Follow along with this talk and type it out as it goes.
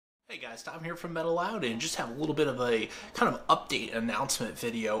Hey guys, Tom here from Metalloud, and just have a little bit of a kind of update announcement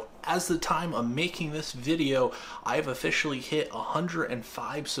video. As the time of making this video, I have officially hit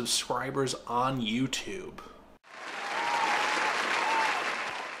 105 subscribers on YouTube.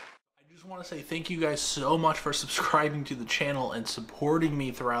 I want to say thank you guys so much for subscribing to the channel and supporting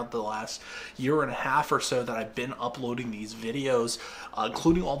me throughout the last year and a half or so that I've been uploading these videos,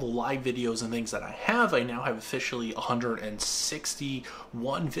 including all the live videos and things that I have. I now have officially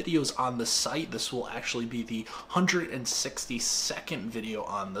 161 videos on the site. This will actually be the 162nd video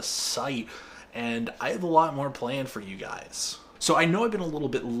on the site, and I have a lot more planned for you guys. So I know I've been a little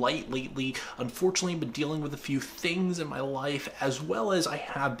bit light lately. Unfortunately, I've been dealing with a few things in my life, as well as I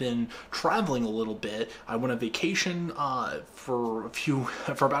have been traveling a little bit. I went on vacation for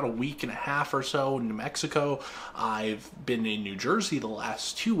about a week and a half or so in New Mexico. I've been in New Jersey the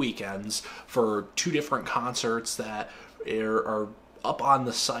last 2 weekends for 2 different concerts that are up on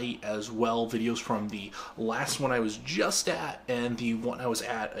the site as well. Videos from the last one I was just at and the one I was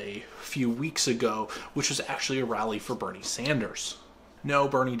at a few weeks ago, which was actually a rally for Bernie Sanders. No,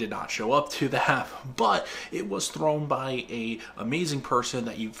 Bernie did not show up to that, but it was thrown by an amazing person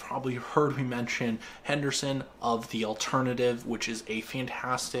that you've probably heard me mention, Henderson of The Alternative, which is a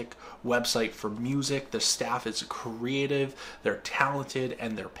fantastic website for music. The staff is creative, they're talented,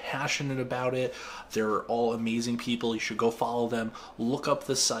 and they're passionate about it. They're all amazing people. You should go follow them. Look up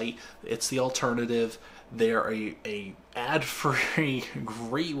the site. It's The Alternative. They're a ad-free,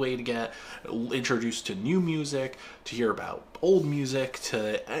 great way to get introduced to new music, to hear about old music,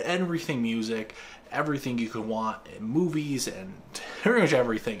 to everything music, everything you could want, in movies, and pretty much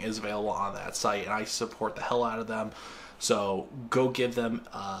everything is available on that site, and I support the hell out of them. So go give them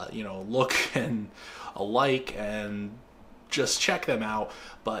a look and a like, and just check them out.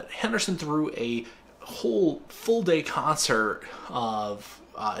 But Henderson threw a whole full-day concert of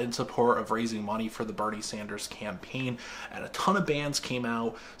in support of raising money for the Bernie Sanders campaign, and a ton of bands came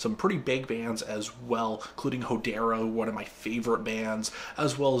out, some pretty big bands as well, including Hodero, one of my favorite bands,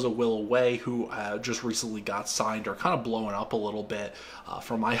 as well as a Will Away, who just recently got signed, or kind of blowing up a little bit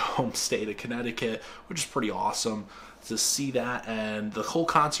from my home state of Connecticut, which is pretty awesome to see that. And the whole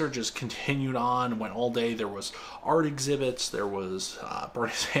concert just continued on, went all day. There was art exhibits, there was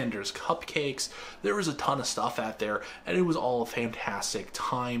Bernie Sanders cupcakes, there was a ton of stuff out there, and it was all a fantastic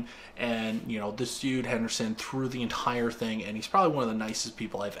time. And this dude Henderson threw the entire thing, and he's probably one of the nicest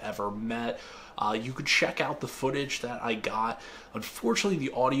people I've ever met. You could check out the footage that I got. Unfortunately,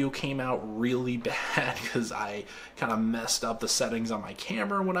 the audio came out really bad because I kind of messed up the settings on my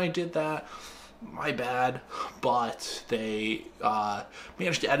camera when I did that. My bad, but they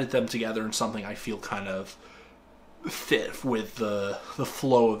managed to edit them together in something I feel kind of fit with the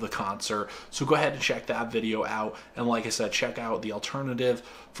flow of the concert. So go ahead and check that video out, and like I said, check out The Alternative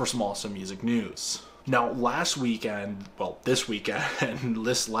for some awesome music news. Now, last weekend, well, this weekend and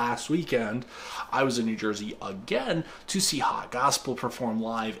this last weekend, I was in New Jersey again to see Hot Gospel perform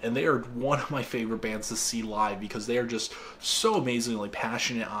live, and they are one of my favorite bands to see live because they are just so amazingly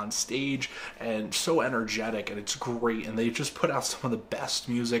passionate on stage and so energetic, and it's great, and they just put out some of the best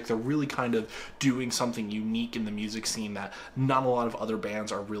music. They're really kind of doing something unique in the music scene that not a lot of other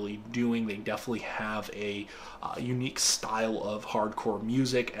bands are really doing. They definitely have a unique style of hardcore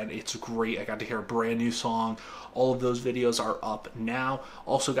music, and it's great. I got to hear a brand new song. All of those videos are up now.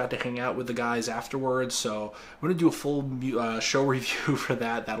 Also got to hang out with the guys afterwards, so I'm going to do a full show review for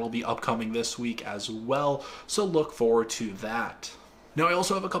that. That'll be upcoming this week as well, so look forward to that. Now, I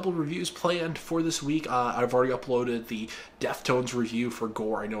also have a couple reviews planned for this week. I've already uploaded the Deftones review for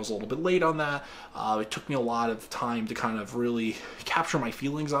Gore. I know I was a little bit late on that. It took me a lot of time to kind of really capture my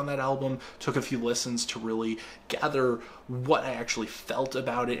feelings on that album. Took a few listens to really gather what I actually felt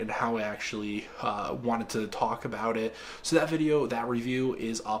about it and how I actually wanted to talk about it. So that video, that review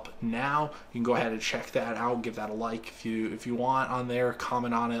is up now. You can go ahead and check that out. Give that a like if you want on there.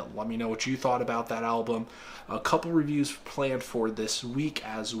 Comment on it. Let me know what you thought about that album. A couple reviews planned for this week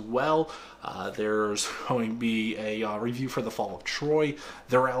as well. There's going to be a review for The Fall of Troy,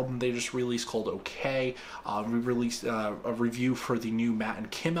 their album they just released called Okay. We released a review for the new Matt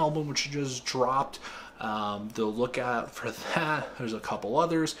and Kim album, which just dropped. They'll look out for that. There's a couple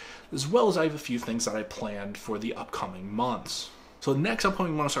others, as well as I have a few things that I planned for the upcoming months. So the next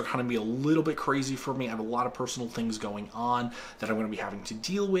upcoming months are kind of be a little bit crazy for me. I have a lot of personal things going on that I'm going to be having to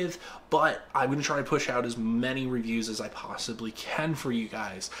deal with, but I'm going to try to push out as many reviews as I possibly can for you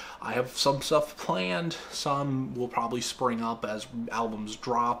guys. I have some stuff planned. Some will probably spring up as albums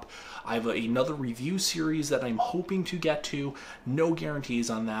drop. I have another review series that I'm hoping to get to. No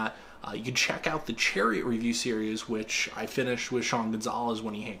guarantees on that. You can check out the Chariot review series, which I finished with Sean Gonzalez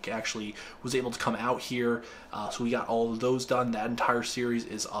when he actually was able to come out here. So we got all of those done. That entire series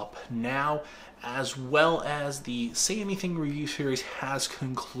is up now, as well as the Say Anything review series has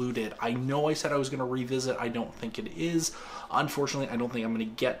concluded. I know I said I was going to revisit. I don't think it is. Unfortunately, I don't think I'm going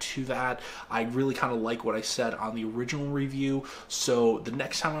to get to that. I really kind of like what I said on the original review, so the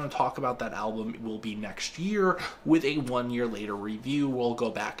next time I'm going to talk about that album will be next year with a 1 year later review. We'll go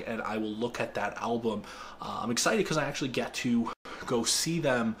back and I will look at that album. I'm excited because I actually get to go see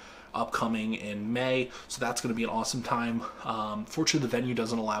them upcoming in May, so that's going to be an awesome time. Fortunately, the venue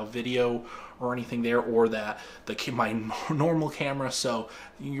doesn't allow video or anything there, or my normal camera, so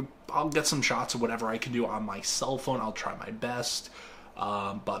I'll get some shots of whatever I can do on my cell phone. I'll try my best,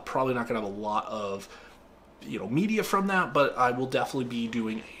 but probably not going to have a lot of media from that, but I will definitely be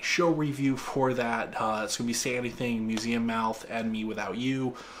doing a show review for that. It's going to be Say Anything, Museum Mouth, and Me Without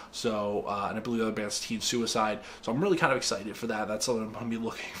You. So, and I believe the other band's Teen Suicide. So I'm really kind of excited for that. That's something I'm going to be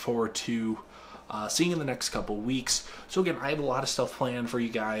looking forward to seeing in the next couple weeks. So again, I have a lot of stuff planned for you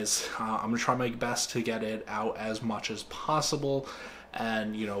guys. I'm going to try my best to get it out as much as possible,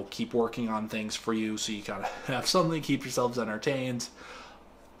 and keep working on things for you, so you gotta have something to keep yourselves entertained.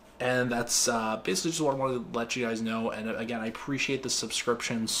 And that's basically just what I wanted to let you guys know. And again, I appreciate the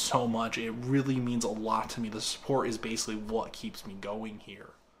subscription so much. It really means a lot to me. The support is basically what keeps me going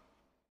here.